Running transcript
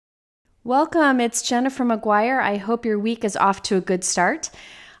Welcome, it's Jennifer McGuire. I hope your week is off to a good start.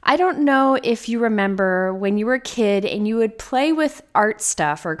 I don't know if you remember when you were a kid and you would play with art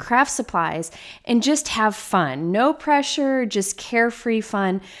stuff or craft supplies and just have fun. No pressure, just carefree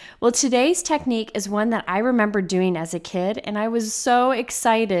fun. Well, today's technique is one that I remember doing as a kid, and I was so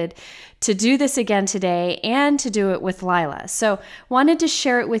excited to do this again today and to do it with Lila. So wanted to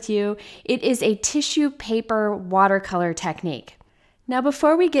share it with you. It is a tissue paper watercolor technique. Now,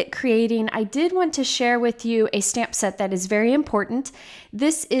 before we get creating, I did want to share with you a stamp set that is very important.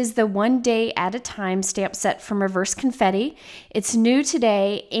 This is the One Day at a Time stamp set from Reverse Confetti. It's new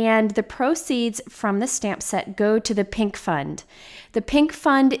today, and the proceeds from the stamp set go to the Pink Fund. The Pink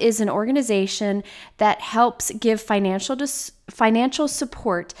Fund is an organization that helps give financial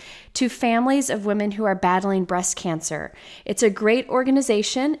support to families of women who are battling breast cancer. It's a great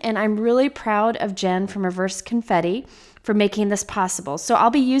organization, and I'm really proud of Jen from Reverse Confetti for making this possible. So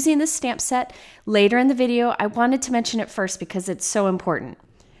I'll be using this stamp set later in the video. I wanted to mention it first because it's so important.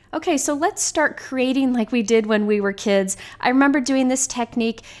 Okay, so let's start creating like we did when we were kids. I remember doing this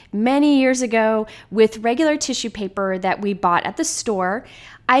technique many years ago with regular tissue paper that we bought at the store.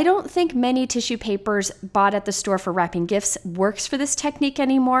 I don't think many tissue papers bought at the store for wrapping gifts works for this technique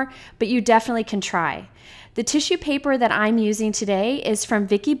anymore, but you definitely can try. The tissue paper that I'm using today is from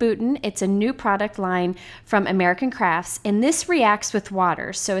Vicki Boutin. It's a new product line from American Crafts, and this reacts with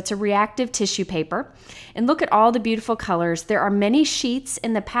water, so it's a reactive tissue paper. And look at all the beautiful colors. There are many sheets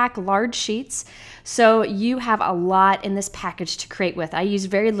in the pack, large sheets, so you have a lot in this package to create with. I use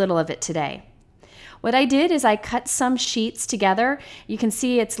very little of it today. What I did is I cut some sheets together. You can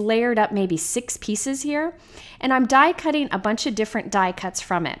see it's layered up maybe 6 pieces here, and I'm die cutting a bunch of different die cuts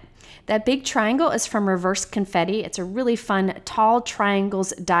from it. That big triangle is from Reverse Confetti. It's a really fun tall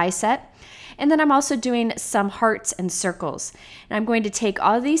triangles die set. And then I'm also doing some hearts and circles. And I'm going to take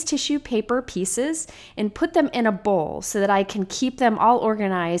all these tissue paper pieces and put them in a bowl so that I can keep them all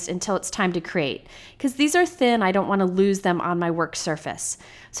organized until it's time to create. Because these are thin, I don't want to lose them on my work surface.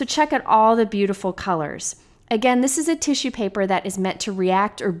 So check out all the beautiful colors. Again, this is a tissue paper that is meant to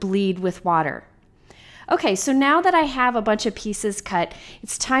react or bleed with water. Okay, so now that I have a bunch of pieces cut,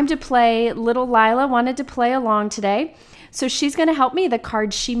 it's time to play. Little Lila wanted to play along today, so she's going to help me. The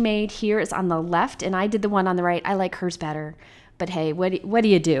card she made here is on the left, and I did the one on the right. I like hers better, but hey, what do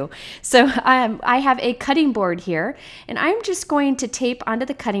you do? So I have a cutting board here, and I'm just going to tape onto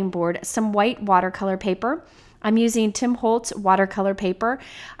the cutting board some white watercolor paper. I'm using Tim Holtz watercolor paper.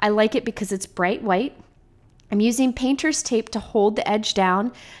 I like it because it's bright white. I'm using painter's tape to hold the edge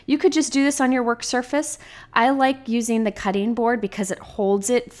down. You could just do this on your work surface. I like using the cutting board because it holds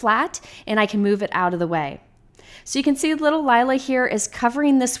it flat and I can move it out of the way. So you can see little Lila here is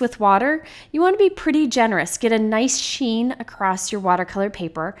covering this with water. You want to be pretty generous. Get a nice sheen across your watercolor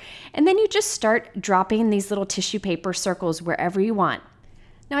paper, and then you just start dropping these little tissue paper circles wherever you want.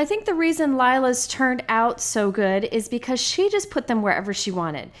 Now, I think the reason Lila's turned out so good is because she just put them wherever she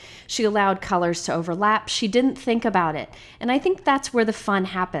wanted. She allowed colors to overlap. She didn't think about it. And I think that's where the fun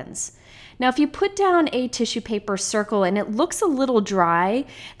happens. Now, if you put down a tissue paper circle and it looks a little dry,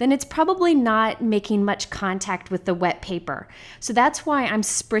 then it's probably not making much contact with the wet paper. So that's why I'm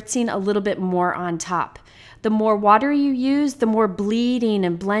spritzing a little bit more on top. The more water you use, the more bleeding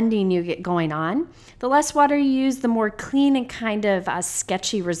and blending you get going on. The less water you use, the more clean and kind of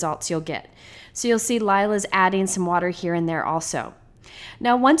sketchy results you'll get. So you'll see Lila's adding some water here and there also.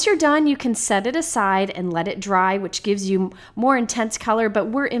 Now, once you're done, you can set it aside and let it dry, which gives you more intense color, but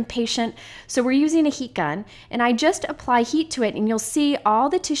we're impatient, so we're using a heat gun. And I just apply heat to it, and you'll see all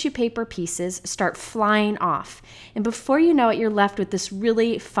the tissue paper pieces start flying off. And before you know it, you're left with this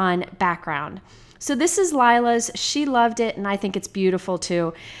really fun background. So this is Lila's. She loved it, and I think it's beautiful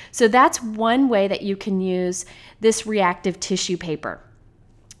too. So that's one way that you can use this reactive tissue paper.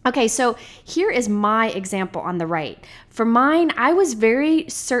 Okay, so here is my example on the right. For mine, I was very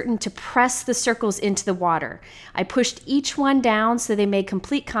certain to press the circles into the water. I pushed each one down so they made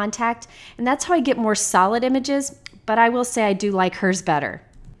complete contact, and that's how I get more solid images, but I will say I do like hers better.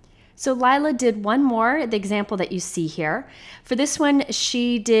 So Lila did one more, the example that you see here. For this one,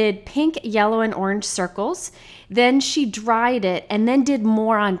 she did pink, yellow, and orange circles. Then she dried it and then did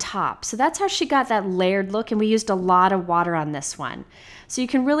more on top. So that's how she got that layered look, and we used a lot of water on this one. So you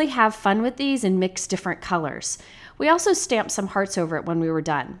can really have fun with these and mix different colors. We also stamped some hearts over it when we were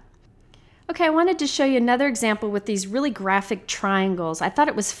done. Okay, I wanted to show you another example with these really graphic triangles. I thought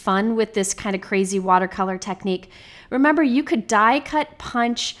it was fun with this kind of crazy watercolor technique. Remember, you could die cut,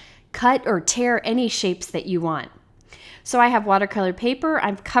 punch, cut or tear any shapes that you want. So I have watercolor paper.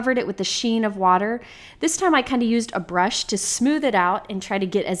 I've covered it with the sheen of water. This time I kind of used a brush to smooth it out and try to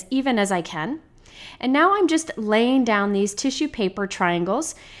get as even as I can. And now I'm just laying down these tissue paper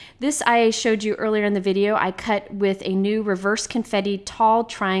triangles. This I showed you earlier in the video. I cut with a new reverse confetti tall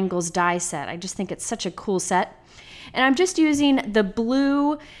triangles die set. I just think it's such a cool set. And I'm just using the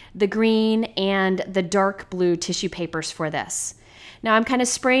blue, the green, and the dark blue tissue papers for this. Now I'm kind of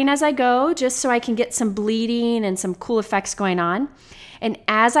spraying as I go just so I can get some bleeding and some cool effects going on. And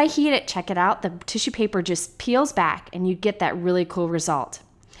as I heat it, check it out, the tissue paper just peels back and you get that really cool result.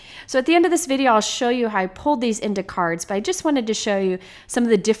 So at the end of this video, I'll show you how I pulled these into cards, but I just wanted to show you some of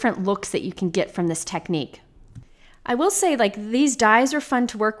the different looks that you can get from this technique. I will say, like, these dies are fun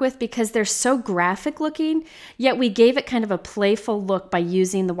to work with because they're so graphic looking, yet we gave it kind of a playful look by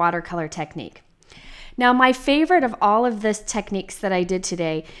using the watercolor technique. Now, my favorite of all of the techniques that I did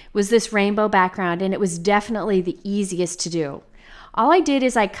today was this rainbow background, and it was definitely the easiest to do. All I did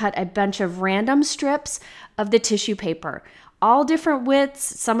is I cut a bunch of random strips of the tissue paper, all different widths.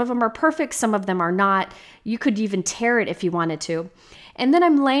 Some of them are perfect, some of them are not. You could even tear it if you wanted to. And then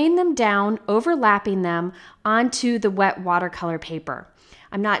I'm laying them down, overlapping them onto the wet watercolor paper.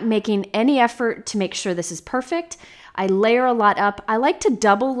 I'm not making any effort to make sure this is perfect. I layer a lot up. I like to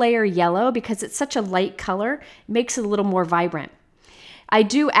double layer yellow because it's such a light color. It makes it a little more vibrant. I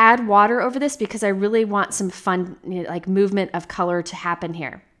do add water over this because I really want some fun, like, movement of color to happen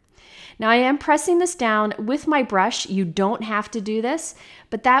here. Now I am pressing this down with my brush. You don't have to do this,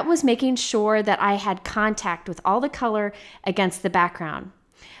 but that was making sure that I had contact with all the color against the background.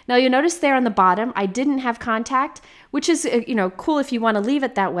 Now you'll notice there on the bottom, I didn't have contact, which is, cool if you want to leave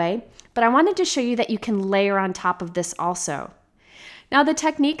it that way, but I wanted to show you that you can layer on top of this also. Now the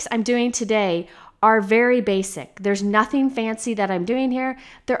techniques I'm doing today are very basic. There's nothing fancy that I'm doing here.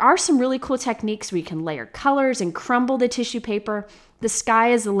 There are some really cool techniques where you can layer colors and crumble the tissue paper. The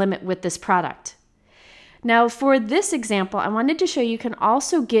sky is the limit with this product. Now for this example, I wanted to show you can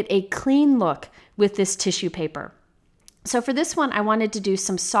also get a clean look with this tissue paper. So for this one, I wanted to do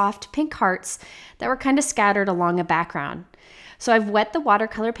some soft pink hearts that were kind of scattered along a background. So I've wet the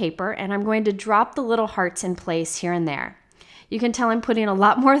watercolor paper and I'm going to drop the little hearts in place here and there. You can tell I'm putting a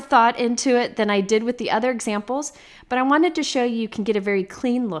lot more thought into it than I did with the other examples, but I wanted to show you can get a very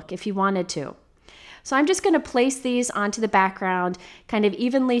clean look if you wanted to. So I'm just going to place these onto the background, kind of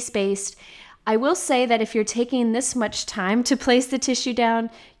evenly spaced. I will say that if you're taking this much time to place the tissue down,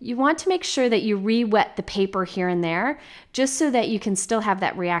 you want to make sure that you re-wet the paper here and there, just so that you can still have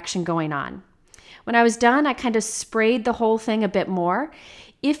that reaction going on. When I was done, I kind of sprayed the whole thing a bit more.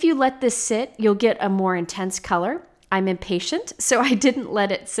 If you let this sit, you'll get a more intense color. I'm impatient, so I didn't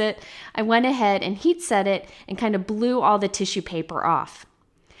let it sit. I went ahead and heat set it and kind of blew all the tissue paper off.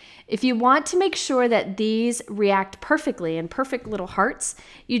 If you want to make sure that these react perfectly in perfect little hearts,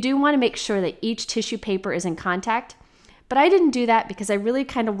 you do want to make sure that each tissue paper is in contact. But I didn't do that because I really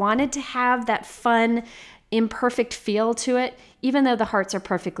kind of wanted to have that fun, imperfect feel to it, even though the hearts are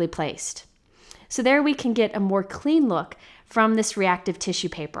perfectly placed. So there we can get a more clean look from this reactive tissue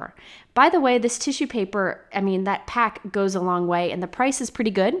paper. By the way, this tissue paper, that pack goes a long way and the price is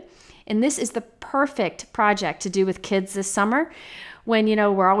pretty good. And this is the perfect project to do with kids this summer when,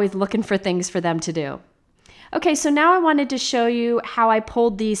 we're always looking for things for them to do. Okay, so now I wanted to show you how I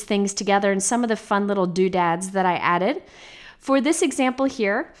pulled these things together and some of the fun little doodads that I added. For this example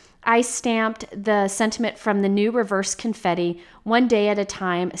here, I stamped the sentiment from the new reverse confetti One Day at a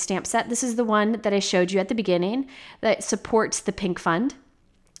Time stamp set. This is the one that I showed you at the beginning that supports the Pink Fund.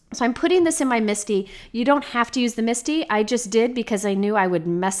 So I'm putting this in my MISTI. You don't have to use the MISTI. I just did because I knew I would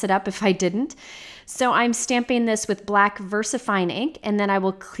mess it up if I didn't. So I'm stamping this with black VersaFine ink and then I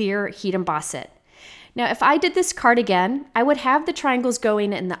will clear heat emboss it. Now, if I did this card again, I would have the triangles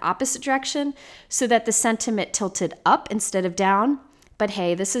going in the opposite direction so that the sentiment tilted up instead of down. But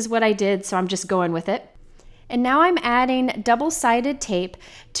hey, this is what I did, so I'm just going with it. And now I'm adding double-sided tape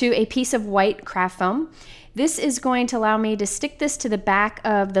to a piece of white craft foam. This is going to allow me to stick this to the back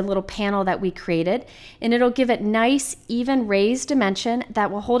of the little panel that we created, and it'll give it nice, even raised dimension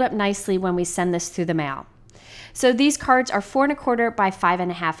that will hold up nicely when we send this through the mail. So these cards are 4 1/4 by 5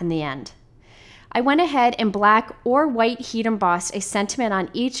 1/2 in the end. I went ahead and black or white heat embossed a sentiment on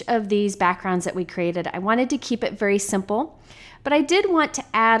each of these backgrounds that we created. I wanted to keep it very simple, but I did want to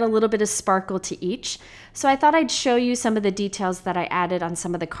add a little bit of sparkle to each, so I thought I'd show you some of the details that I added on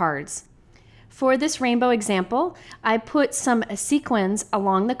some of the cards. For this rainbow example, I put some sequins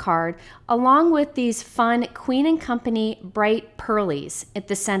along the card, along with these fun Queen & Company bright pearlies at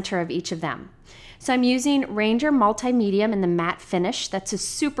the center of each of them. So I'm using Ranger Multi-Medium in the matte finish. That's a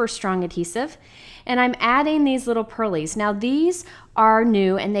super strong adhesive. And I'm adding these little pearlies. Now these are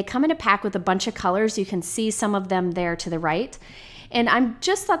new and they come in a pack with a bunch of colors. You can see some of them there to the right. And I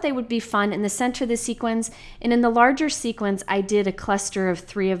just thought they would be fun in the center of the sequins. And in the larger sequins, I did a cluster of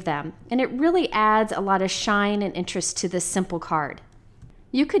 3 of them. And it really adds a lot of shine and interest to this simple card.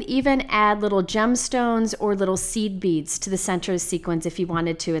 You could even add little gemstones or little seed beads to the center of the sequins if you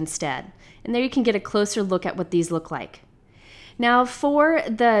wanted to instead. And there you can get a closer look at what these look like. Now for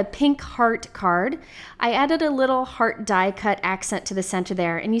the pink heart card, I added a little heart die cut accent to the center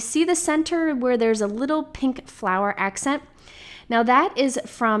there. And you see the center where there's a little pink flower accent? Now that is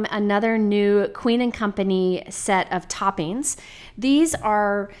from another new Queen & Company set of toppings. These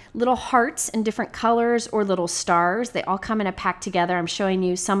are little hearts in different colors or little stars. They all come in a pack together. I'm showing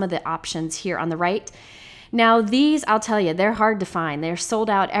you some of the options here on the right. Now these, I'll tell you, they're hard to find. They're sold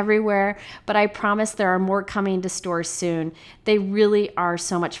out everywhere, but I promise there are more coming to stores soon. They really are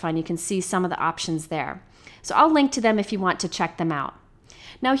so much fun. You can see some of the options there. So I'll link to them if you want to check them out.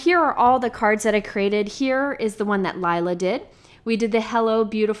 Now here are all the cards that I created. Here is the one that Lila did. We did the Hello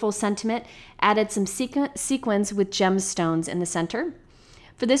Beautiful sentiment, added some sequins with gemstones in the center.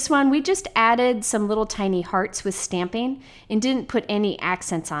 For this one, we just added some little tiny hearts with stamping and didn't put any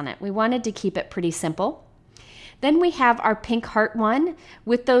accents on it. We wanted to keep it pretty simple. Then we have our pink heart one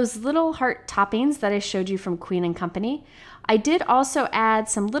with those little heart toppings that I showed you from Queen & Company. I did also add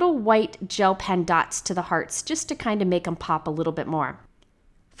some little white gel pen dots to the hearts just to kind of make them pop a little bit more.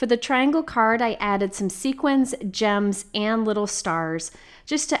 For the triangle card, I added some sequins, gems, and little stars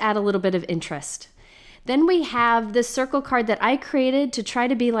just to add a little bit of interest. Then we have the circle card that I created to try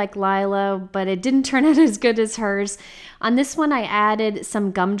to be like Lila, but it didn't turn out as good as hers. On this one, I added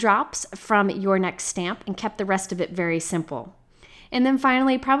some gumdrops from Your Next Stamp and kept the rest of it very simple. And then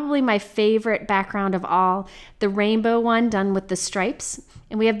finally, probably my favorite background of all, the rainbow one done with the stripes.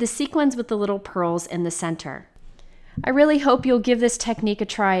 And we have the sequins with the little pearls in the center. I really hope you'll give this technique a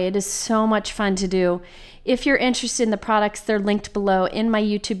try. It is so much fun to do. If you're interested in the products, they're linked below in my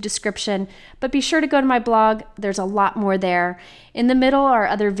YouTube description, but be sure to go to my blog. There's a lot more there. In the middle are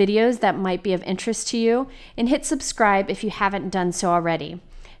other videos that might be of interest to you, and hit subscribe if you haven't done so already.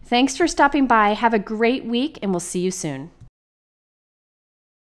 Thanks for stopping by. Have a great week, and we'll see you soon.